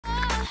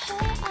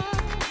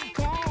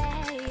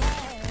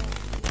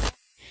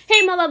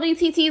my lovely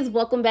TTs,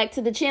 welcome back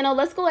to the channel.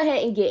 Let's go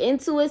ahead and get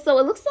into it. So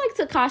it looks like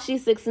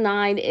Tekashi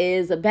 6ix9ine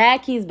is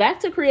back. He's back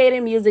to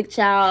creating music,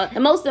 child.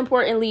 And most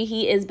importantly,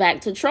 he is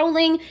back to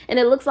trolling. And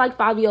it looks like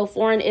Fivio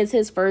Foreign is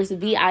his first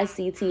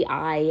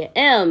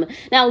VICTIM.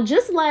 Now,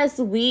 just last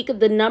week,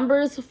 the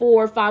numbers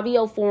for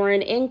Fivio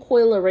Foreign and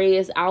Coi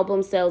Leray's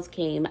album sales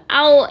came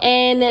out.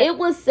 And it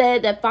was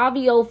said that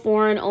Fivio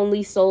Foreign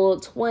only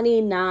sold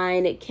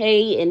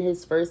 29K in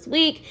his first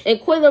week. And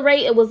Coi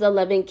Leray, it was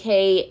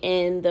 11K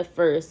in the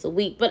first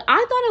week. But I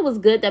thought it was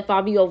good that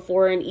Fivio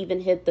Foreign even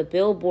hit the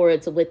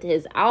billboards with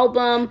his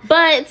album.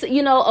 But,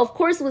 you know, of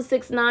course, with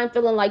 6ix9ine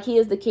feeling like he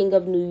is the king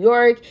of New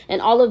York and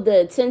all of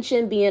the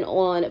attention being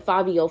on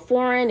Fivio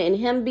Foreign and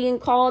him being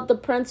called the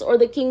prince or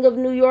the king of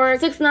New York,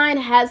 6ix9ine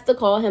has to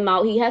call him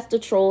out. He has to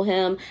troll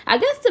him, I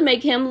guess, to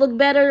make him look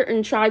better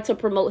and try to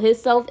promote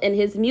himself and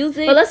his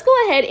music. But let's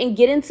go ahead and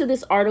get into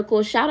this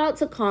article. Shout out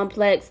to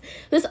Complex.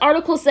 This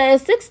article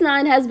says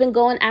 6ix9ine has been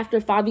going after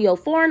Fivio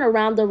Foreign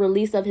around the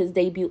release of his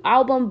debut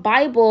album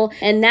Bible,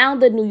 and now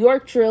the New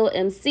York Trill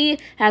MC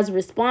has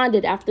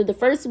responded. After the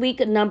first week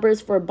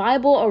numbers for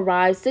Bible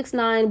arrived,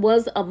 6ix9ine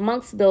was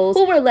amongst those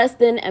who were less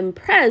than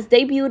impressed,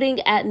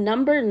 debuting at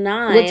number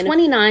 9 with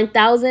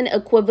 29,000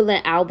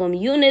 equivalent album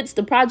units.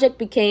 The project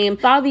became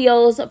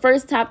Fivio's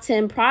first top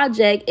 10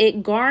 project.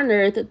 It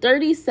garnered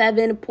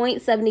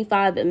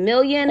 37.75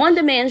 million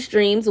on-demand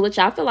streams, which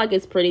I feel like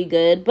is pretty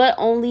good, but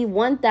only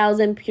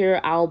 1,000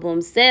 pure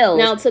album sales.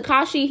 Now,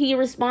 Tekashi, he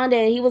responded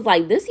and he was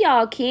like, "This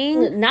y'all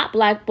king, not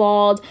blackballed."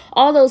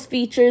 All those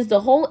features,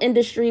 the whole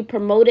industry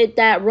promoted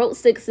that, wrote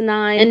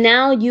 6ix9ine. And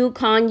now you,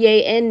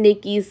 Kanye, and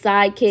Nicki's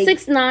sidekick.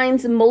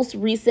 6ix9ine's most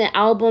recent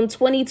album,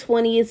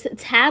 2020's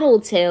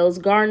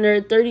Tattletales,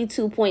 garnered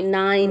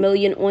 32.9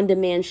 million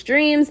on-demand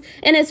streams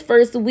in its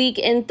first week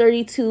and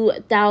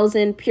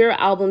 32,000 pure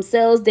album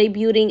sales,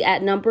 debuting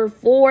at number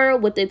 4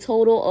 with a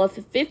total of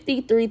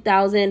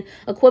 53,000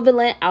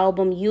 equivalent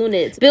album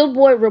units.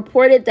 Billboard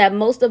reported that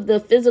most of the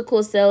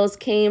physical sales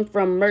came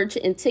from merch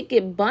and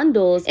ticket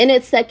bundles. In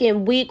its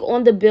second week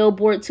on the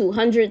Billboard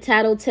 200,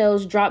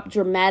 Tattletales dropped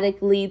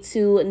dramatically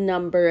to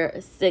number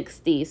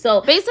 60.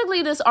 So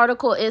basically, this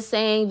article is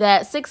saying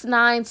that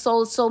 6ix9ine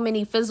sold so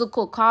many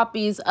physical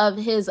copies of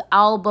his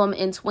album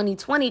in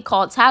 2020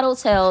 called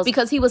Tattletales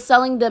because he was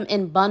selling them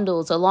in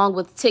bundles along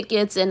with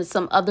tickets and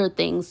some other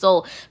things.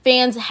 So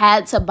fans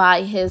had to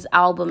buy his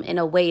album in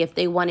a way if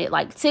they wanted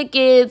like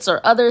tickets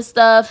or other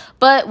stuff.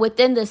 But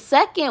within the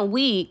second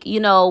week, you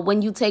know,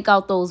 when you take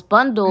out those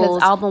bundles,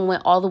 his album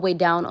went all the way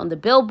down on the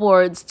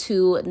billboards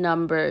to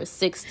number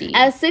 60.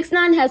 As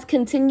 6ix9ine has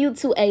continued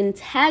to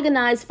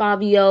antagonize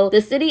Fivio,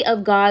 the City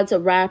of God's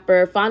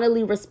rapper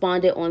finally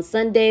responded on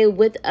Sunday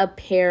with a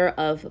pair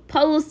of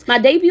posts. "My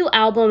debut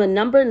album,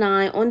 number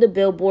 9 on the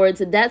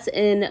billboards, that's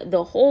in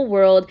the whole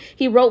world,"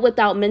 he wrote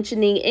without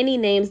mentioning any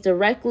names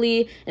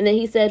directly. And then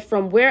he said,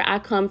 "From where I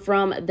come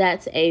from,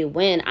 that's a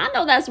win." I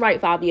know that's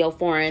right, Fivio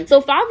Foreign.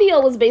 So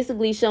Fivio was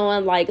basically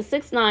showing like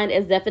 6ix9ine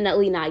is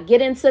definitely not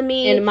getting to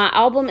me, and my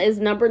album is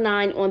number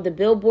 9 on the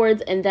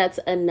billboards, and that's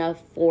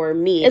enough for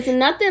me. It's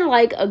nothing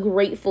like a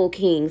grateful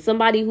king,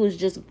 somebody who's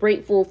just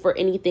grateful for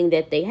anything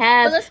that they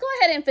have. But let's go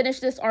ahead and finish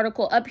this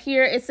article up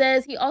here. It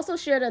says he also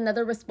shared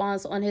another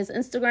response on his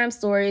Instagram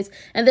stories,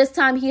 and this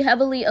time he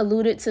heavily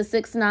alluded to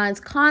 6ix9ine's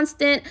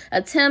constant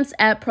attempts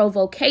at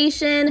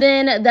provocation.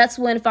 Then that's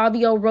when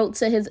Fivio wrote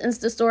to his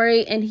Insta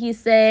story, and he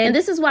said, "And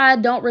this is why I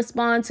don't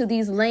respond to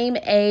these lame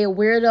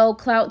weirdo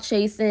clout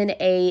chasing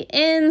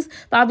ANs."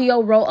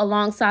 Fivio wrote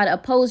alongside a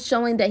post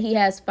showing that he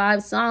has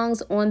 5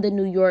 songs on the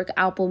New York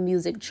Apple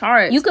Music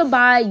chart. You could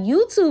buy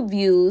YouTube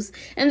views,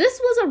 and this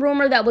was a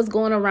rumor that was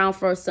going around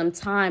for some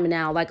time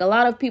now. Like, a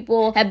lot of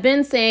people have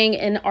been saying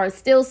and are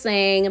still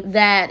saying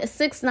that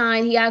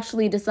 6ix9ine, he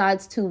actually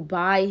decides to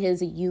buy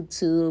his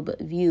YouTube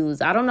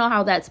views. I don't know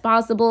how that's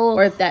possible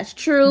or if that's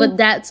true, but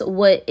that's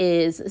what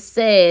is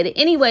said.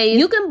 Anyways,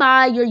 you can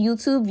buy your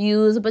YouTube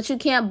views, but you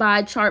can't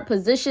buy chart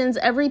positions.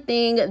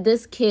 Everything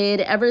this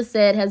kid ever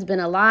said has been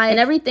a lie, and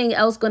everything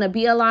else gonna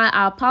be a lie.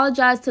 I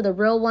apologize to the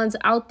real ones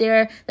out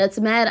there that's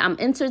mad I'm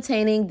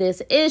entertaining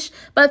this ish,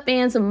 but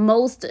fans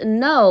most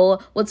know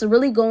what's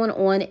really going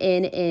on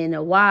in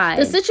NY.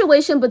 The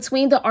situation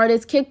between the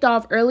artists kicked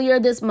off earlier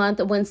this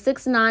month when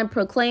 6ix9ine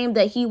proclaimed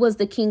that he was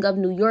the king of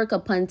New York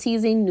upon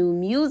teasing new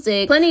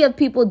music. Plenty of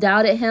people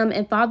doubted him,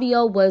 and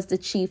Fivio was the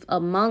chief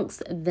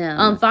amongst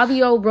them.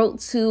 Fivio wrote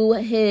to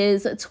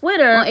his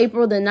Twitter on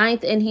April the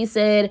 9th, and he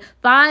said,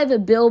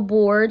 5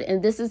 Billboard,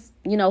 and this is,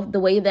 you know, the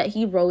way that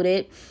he wrote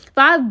it,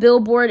 5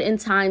 Billboard in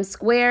Times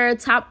Square,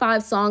 top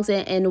 5 songs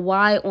in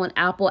NY on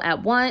Apple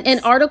at once,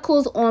 and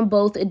articles on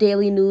both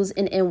Daily News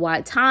and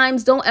NY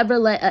Times. Don't ever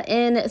let an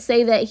N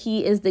say that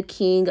he is the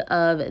king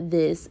of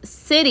this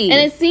city. And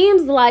it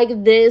seems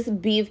like this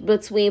beef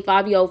between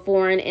Fivio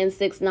Foreign and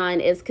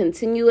 6ix9ine is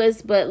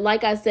continuous, but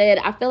like I said,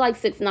 I feel like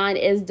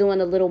 6ix9ine is doing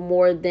a little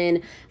more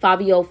than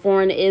Fivio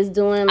Foreign is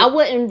doing. I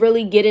wouldn't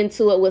really get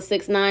into it with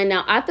 6ix9ine.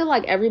 Now, I feel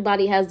like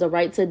everybody has the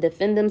right to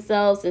defend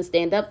themselves and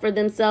stand up for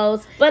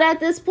themselves. But at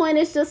this point,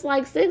 it's just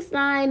like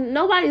 6ix9ine,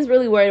 nobody's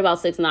really worried about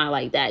 6ix9ine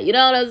like that, you know?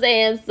 know what I'm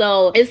saying?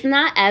 So it's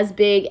not as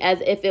big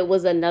as if it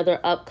was another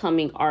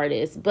upcoming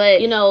artist.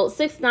 But, you know,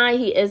 6ix9ine,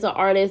 he is an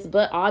artist,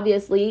 but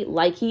obviously,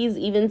 like he's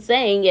even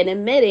saying and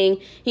admitting,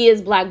 he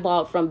is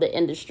blackballed from the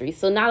industry.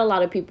 So not a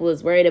lot of people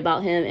is worried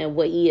about him and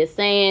what he is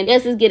saying.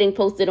 Yes, it's getting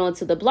posted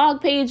onto the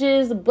blog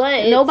pages,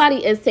 but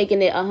nobody is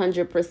taking it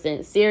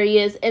 100%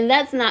 serious. And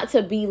that's not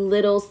to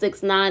belittle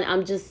 6ix9ine.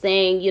 I'm just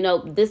saying, you know,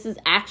 this is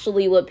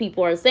actually what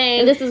people are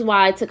saying. And this is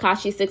why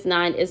Tekashi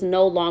 6ix9ine is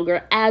no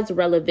longer as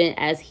relevant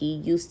as he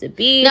used to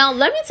be. Now,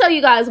 let me tell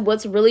you guys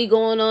what's really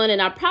going on.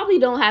 And I probably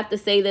don't have to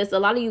say this. A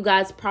lot of you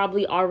guys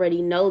probably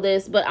already know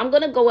this, but I'm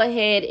going to go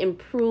ahead and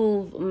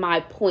prove my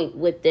point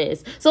with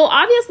this. So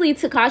obviously,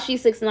 Tekashi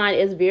 6ix9ine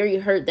is very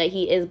hurt that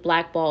he is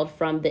blackballed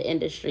from the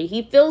industry.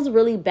 He feels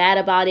really bad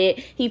about it.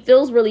 He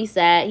feels really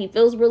sad. He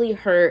feels really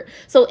hurt.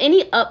 So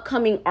any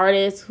upcoming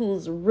artist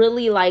who's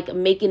really like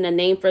making a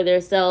name for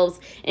themselves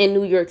in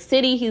New York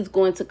City, he's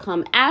going to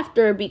come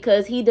after,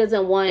 because he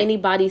doesn't want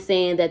anybody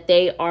saying that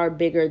they are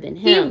bigger than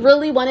him. He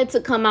really wanted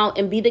to come out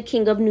and be the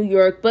king of New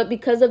York, but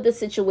because of the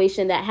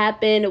situation that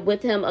happened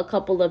with him a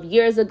couple of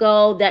years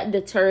ago, that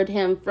deterred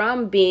him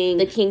from being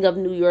the king of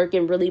New York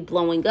and really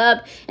blowing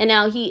up. And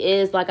now he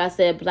is, like I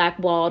said,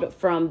 blackballed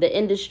from the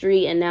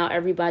industry, and now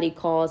everybody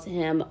calls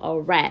him a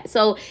rat.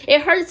 So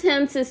it hurts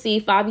him to see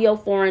Fivio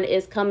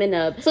is coming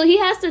up. So he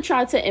has to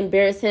try to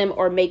embarrass him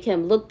or make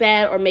him look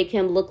bad or make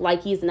him look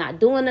like he's not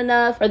doing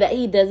enough or that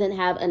he doesn't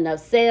have enough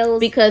sales,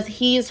 because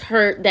he's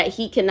hurt that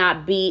he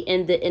cannot be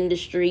in the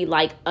industry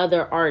like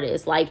other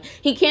artists. Like,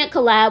 he can't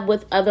collab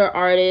with other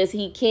artists.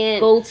 He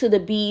can't go to the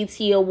BET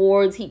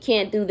Awards. He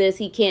can't do this.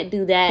 He can't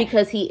do that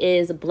because he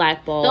is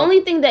blackballed. The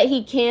only thing that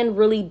he can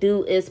really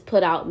do is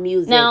put out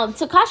music. Now,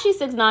 Tekashi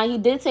 6ix9ine, he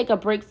did take a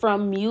break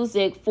from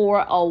music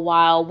for a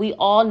while. We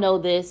all know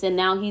this, and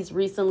now he's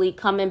recently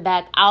coming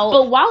back out.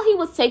 But while he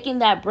was taking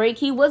that break,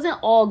 he wasn't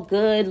all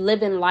good,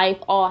 living life,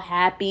 all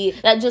happy.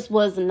 That just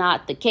was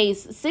not the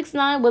case.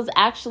 6ix9ine was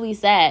actually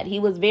sad. He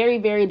was very,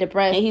 very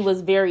depressed, and he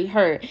was very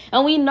hurt.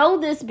 And we know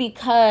this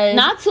because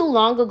not too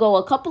long ago,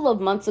 a couple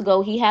of months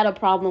ago, he had a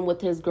problem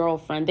with his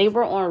girlfriend. They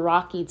were on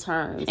rocky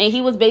terms, and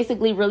he was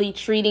basically really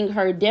treating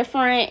her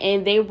different,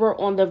 and they were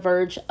on the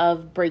verge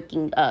of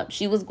breaking up.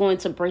 She was going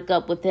to break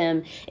up with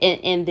him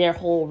in their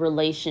whole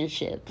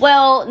relationship.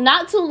 Well,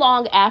 not too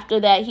long after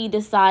that, he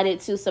decided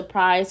to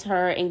surprise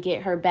her and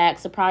get her back,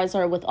 surprise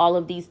her with all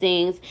of these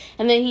things.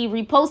 And then he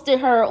reposted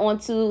her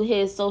onto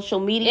his social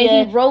media,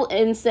 and he wrote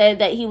and said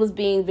that he was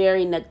being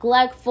very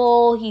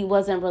neglectful. He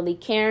wasn't really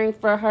caring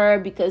for her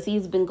because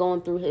he's been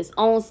going through his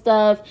own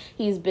stuff.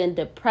 He's been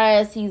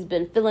depressed. He's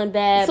been feeling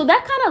bad. So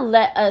that kind of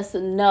let us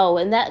know,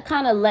 and that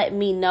kind of let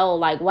me know,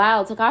 like,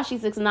 wow, Tekashi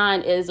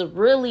 6ix9ine is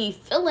really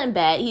feeling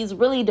bad. He's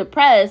really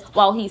depressed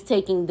while he's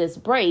taking this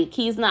break.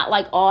 He's not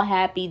like all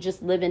happy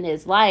just living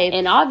his life.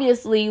 And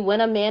obviously,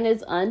 when a man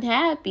is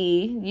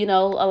unhappy, you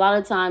know, a lot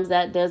of times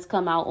that does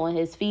come out on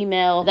his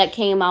female. That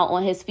came out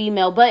on his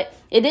female. But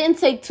it didn't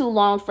take too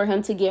long for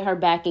him to get her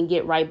back and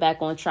get right back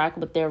on track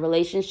with their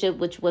relationship,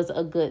 which was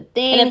a good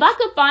thing. And if I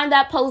could find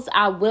that post,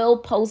 I will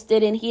post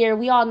it in here.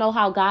 We all know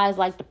how guys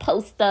like to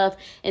post stuff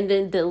and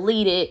then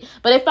delete it.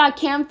 But if I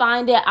can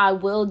find it, I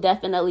will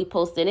definitely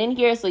post it in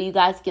here so you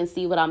guys can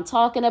see what I'm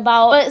talking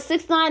about. But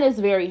 6ix9ine is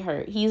very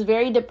hurt. He's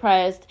very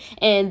depressed,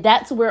 and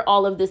that's where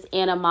all of this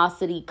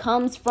animosity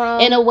comes from.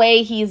 In a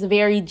way, he's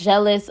very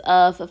jealous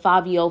of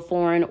Fivio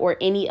or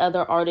any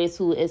other artist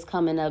who is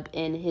coming up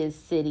in his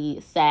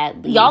city,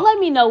 sadly. Y'all let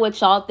me know what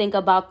y'all think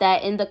about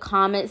that in the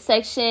comment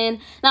section.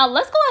 Now,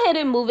 let's go ahead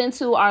and move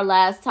into our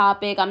last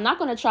topic. I'm not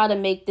going to try to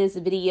make this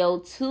video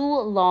too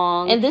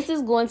long, and this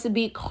is going to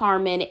be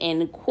Carmen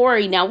and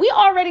Corey. Now, we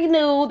already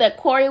knew that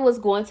Corey was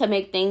going to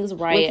make things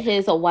right with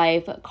his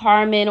wife,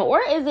 Carmen,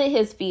 or is it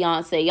his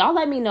fiance? Y'all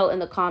let me know in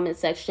the comment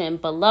section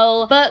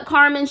below. But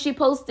Carmen, she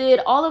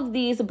posted all of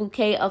these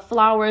bouquet of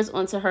flowers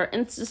onto her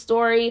Insta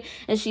story,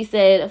 and she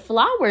said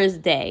Flowers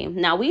Day.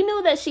 Now, we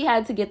knew that she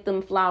had to get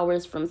them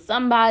flowers from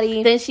somebody.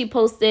 Then she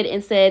posted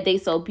and said, "They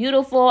so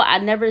beautiful.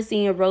 I've never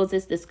seen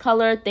roses this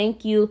color.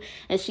 Thank you."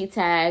 And she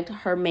tagged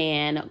her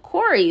man,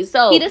 Corey.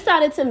 So he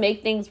decided to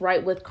make things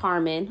right with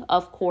Carmen,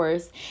 of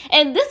course.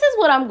 And this is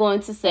what I'm going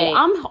to say.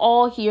 I'm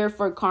all here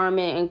for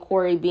Carmen and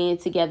Corey being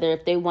together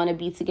if they want to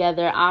be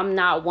together. I'm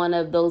not one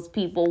of those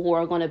people who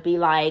are going to be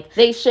like,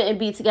 they shouldn't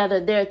be together.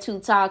 They're too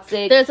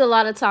toxic. There's a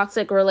lot of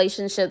toxic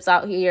relationships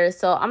out here,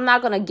 so I'm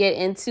not going to get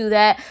into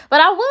that. But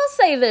I will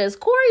say this.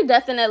 Corey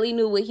definitely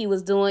knew what he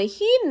was doing.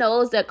 He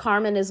knows that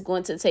Carmen is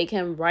going to take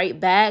him right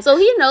back. So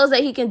he knows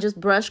that he can just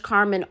brush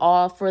Carmen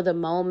off for the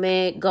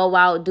moment, go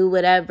out, do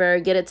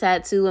whatever, get a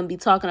tattoo, and be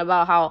talking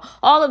about how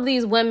all of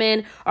these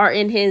women are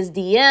in his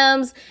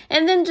DMs,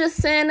 and then just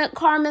send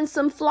Carmen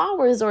some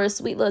flowers or a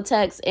sweet little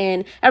text,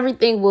 and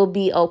everything will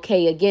be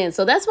okay again.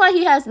 So that's why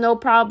he has no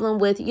problem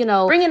with, you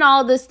know, bringing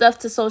all this stuff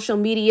to social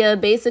media,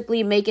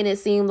 basically making it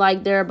seem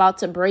like they're about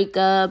to break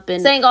up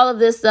and saying all of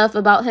this stuff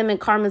about him and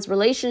Carmen's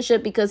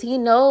relationship, because he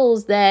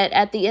knows that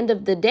at the end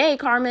of the day,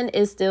 Carmen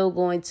is still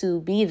going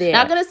to be there.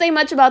 Not gonna say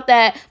much about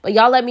that, but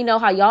y'all let me know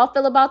how y'all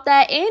feel about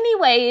that.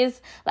 Anyways,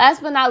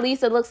 last but not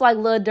least, it looks like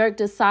Lil Durk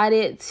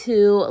decided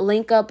to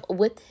link up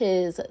with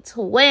his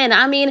twin.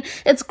 I mean,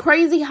 it's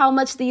crazy how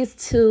much these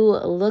two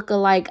look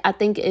alike. I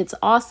think it's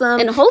awesome,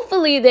 and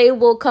hopefully they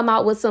will come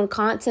out with some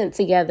content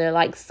together,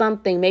 like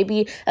something,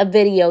 maybe a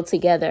video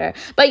together.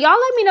 But y'all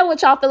let me know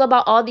what y'all feel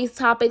about all these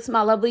topics,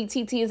 my lovely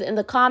TTs, in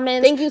the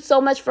comments. Thank you so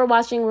much for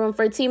watching Room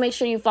for Tea. Make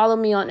sure you follow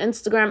me on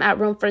Instagram at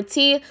Room for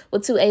Tea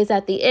with 2 A's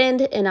at the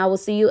end, and I will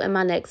see you in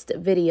my next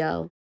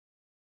video.